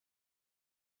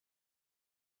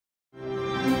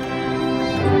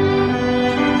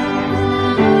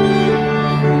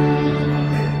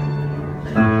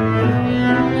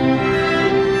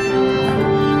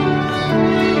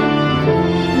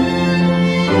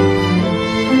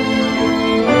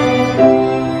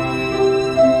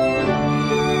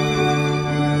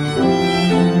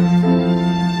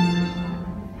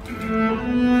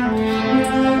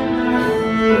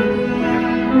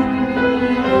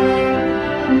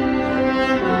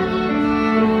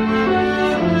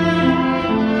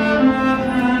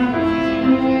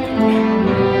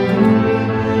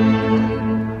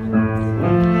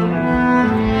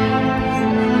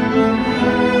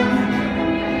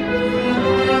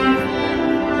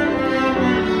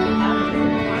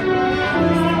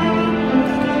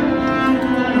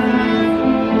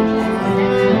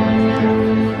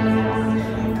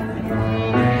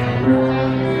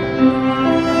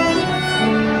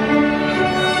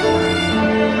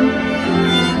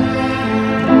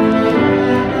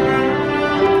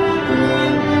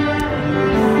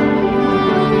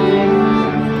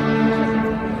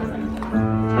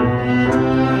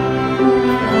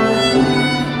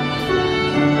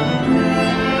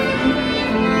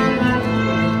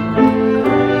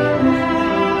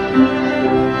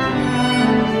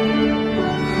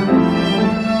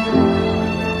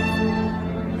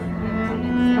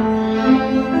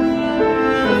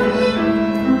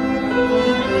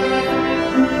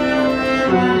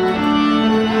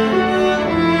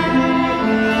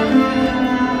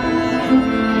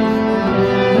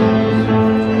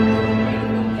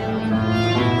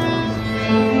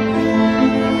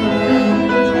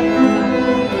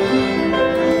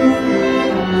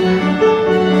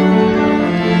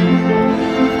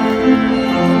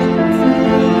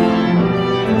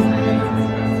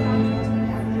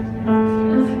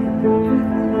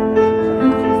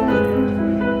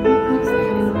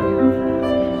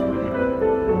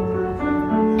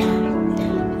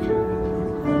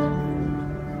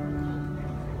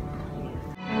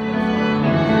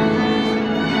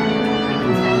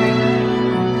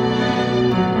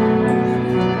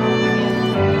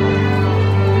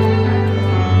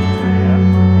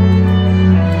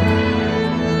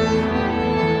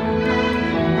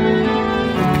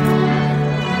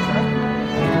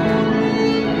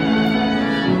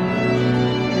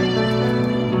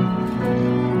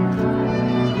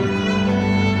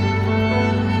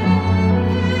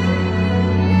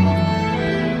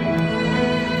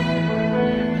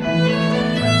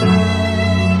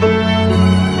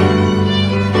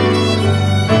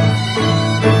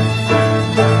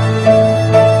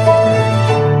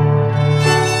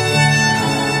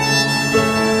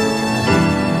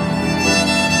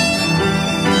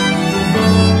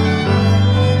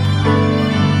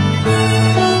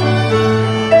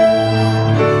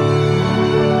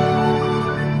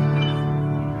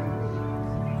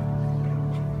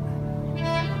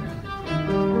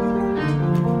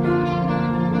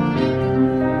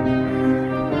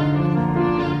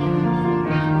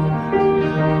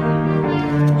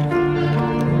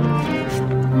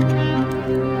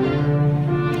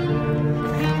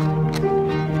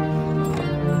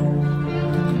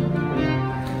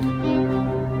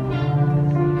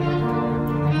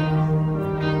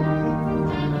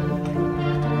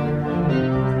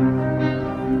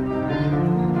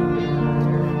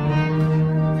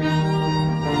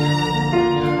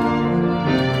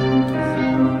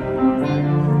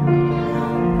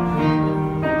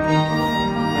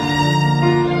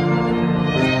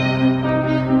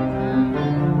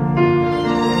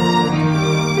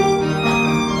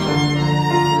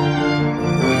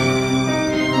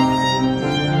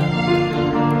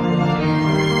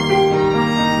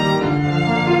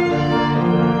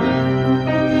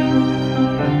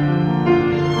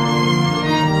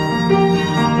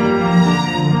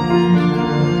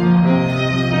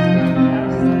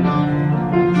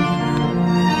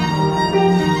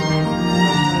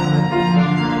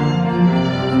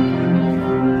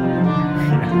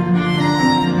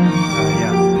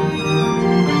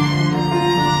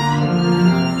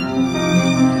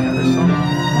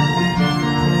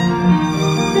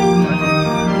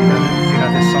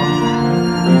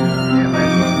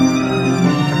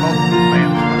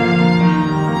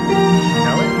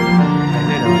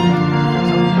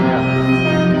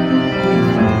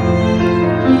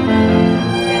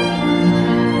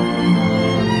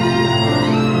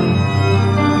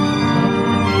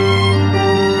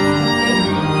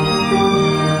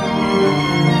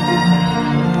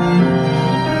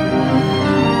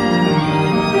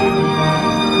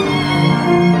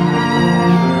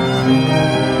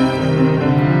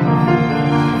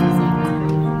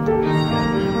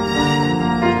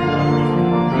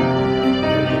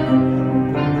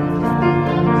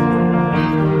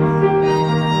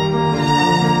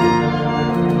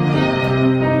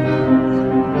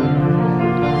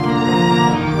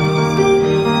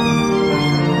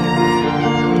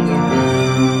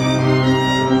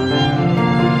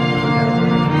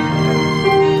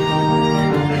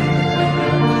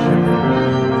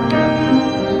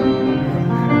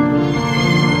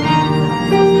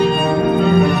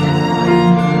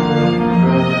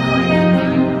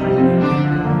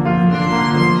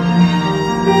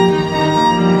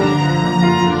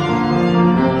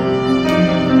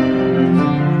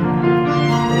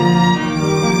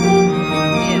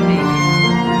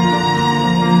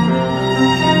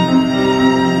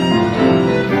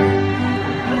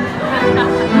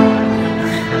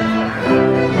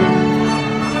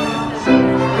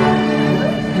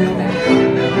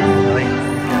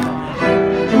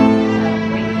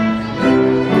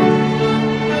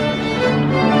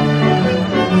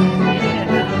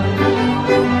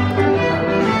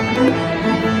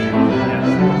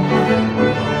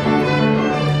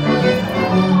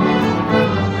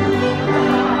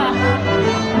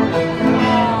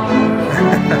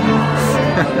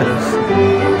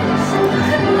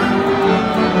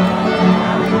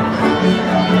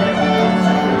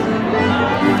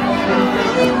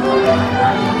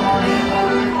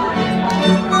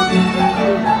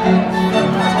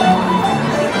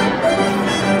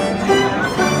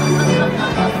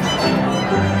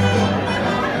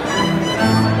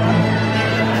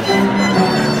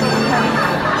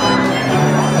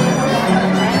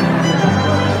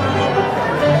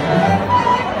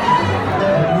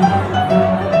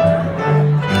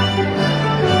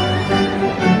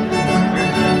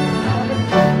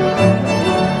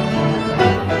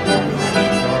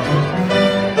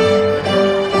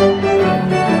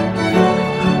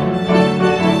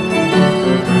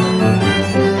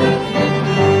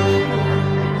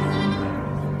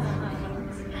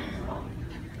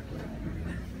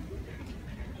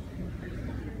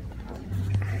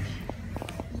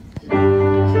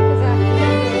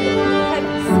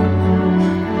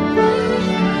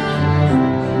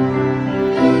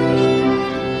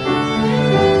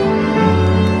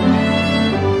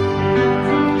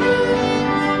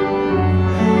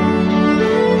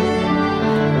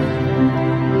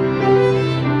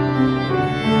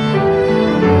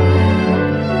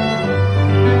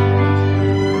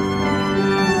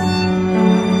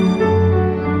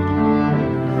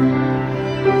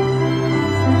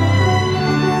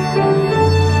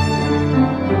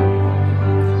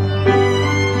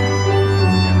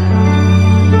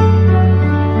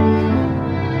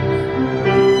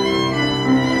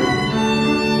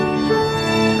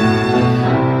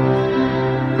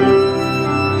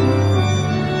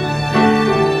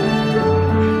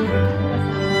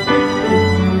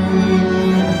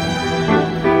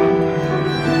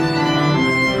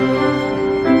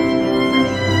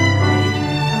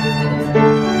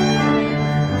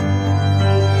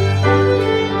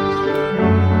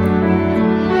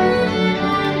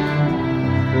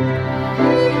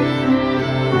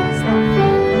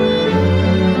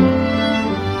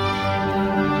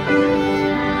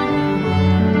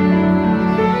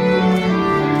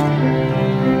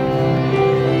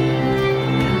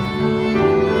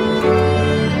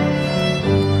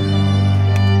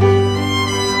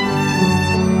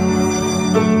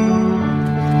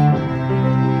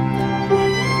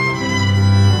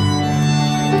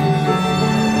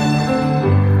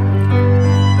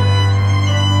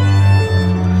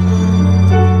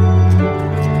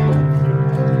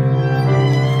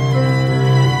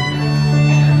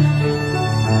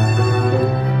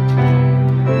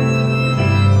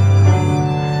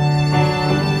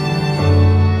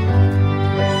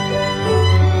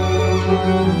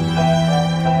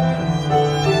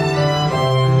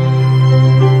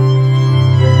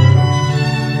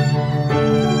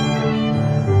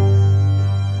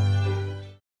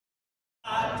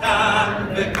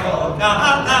וכל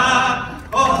קהלה,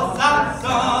 כל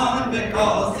ששון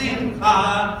וכל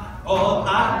שמחה, כל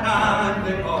חתן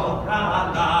וכל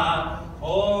כלה,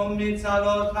 כל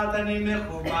מצלות חתנים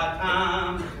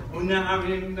מחופתם,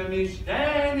 ונערים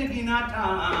במשתה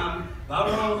נדינתם,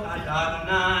 ברוך אתה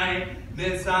אדוני,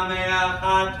 משמח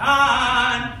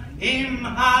חתן עם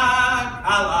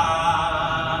הכלה.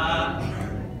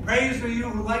 Praise for you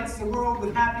who lights the world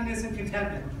with happiness and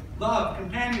contentment, love,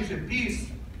 companionship, peace,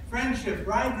 friendship,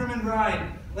 bridegroom and bride.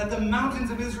 Let the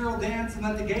mountains of Israel dance, and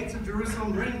let the gates of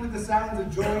Jerusalem ring with the sounds of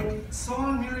joy,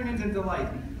 song, merriment, and delight.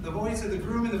 The voice of the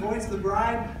groom and the voice of the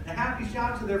bride, a happy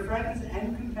shout to their friends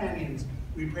and companions.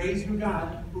 We praise you,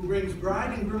 God, who brings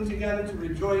bride and groom together to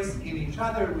rejoice in each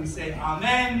other. We say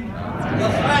Amen.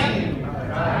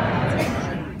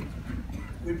 Amen.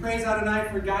 We praise Adonai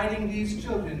for guiding these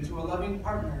children to a loving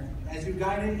partner, as you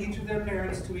guided each of their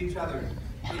parents to each other.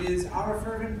 It is our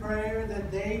fervent prayer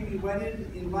that they be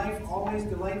wedded in life always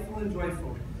delightful and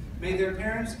joyful. May their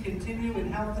parents continue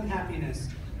in health and happiness,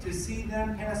 to see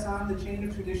them pass on the chain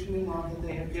of tradition and love that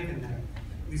they have given them.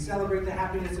 We celebrate the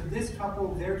happiness of this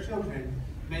couple, their children.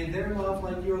 May their love,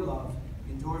 like your love,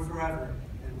 endure forever.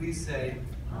 And we say,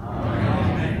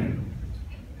 Amen. Amen.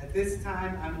 At this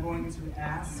time, I'm going to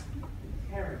ask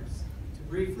parents to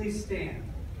briefly stand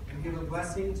and give a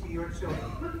blessing to your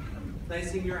children,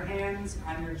 placing your hands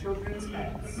on your children's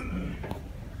heads.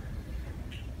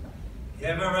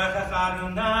 Yevarechecha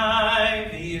Adonai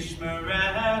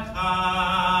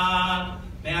v'yishmerecha.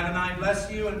 May Adonai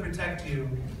bless you and protect you.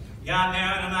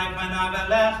 Yaner Adonai panav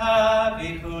elecha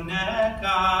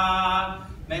v'chuneka.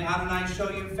 May Adonai show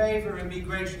you favor and be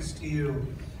gracious to you.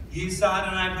 Yisa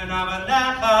Adonai panav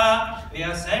elecha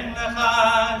v'yasem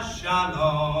lecha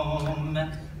shalom.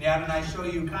 May Adonai show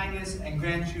you kindness and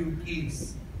grant you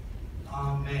peace.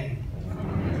 Amen.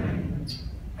 Amen.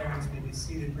 Parents may be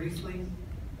seated briefly.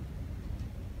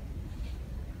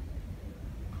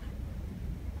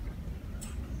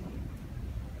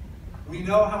 We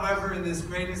know, however, in this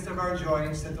greatest of our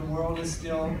joys, that the world is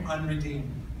still unredeemed.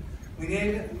 We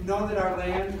know that our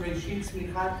land, Reshit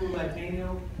Tzmichat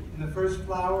Gulatenu, in the first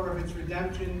flower of its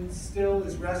redemption, still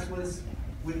is restless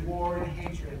with war and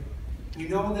hatred. We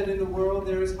know that in the world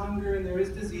there is hunger and there is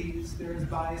disease, there is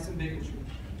bias and bigotry.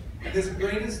 In this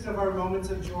greatest of our moments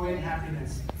of joy and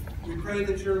happiness, we pray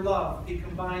that your love be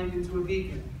combined into a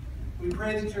beacon. We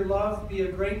pray that your love be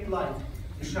a great light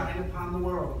to shine upon the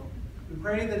world. We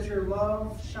pray that your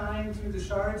love shine through the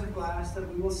shards of glass that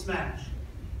we will smash,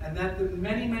 and that the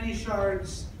many, many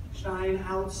shards shine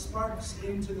out sparks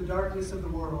into the darkness of the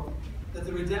world, that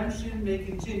the redemption may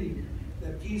continue,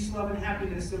 that peace, love, and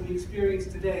happiness that we experience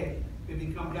today may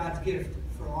become God's gift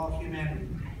for all humanity.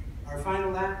 Our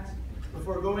final act,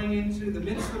 before going into the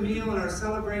mitzvah meal and our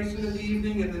celebration of the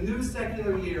evening and the new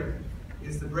secular year,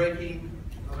 is the breaking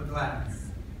of a glass.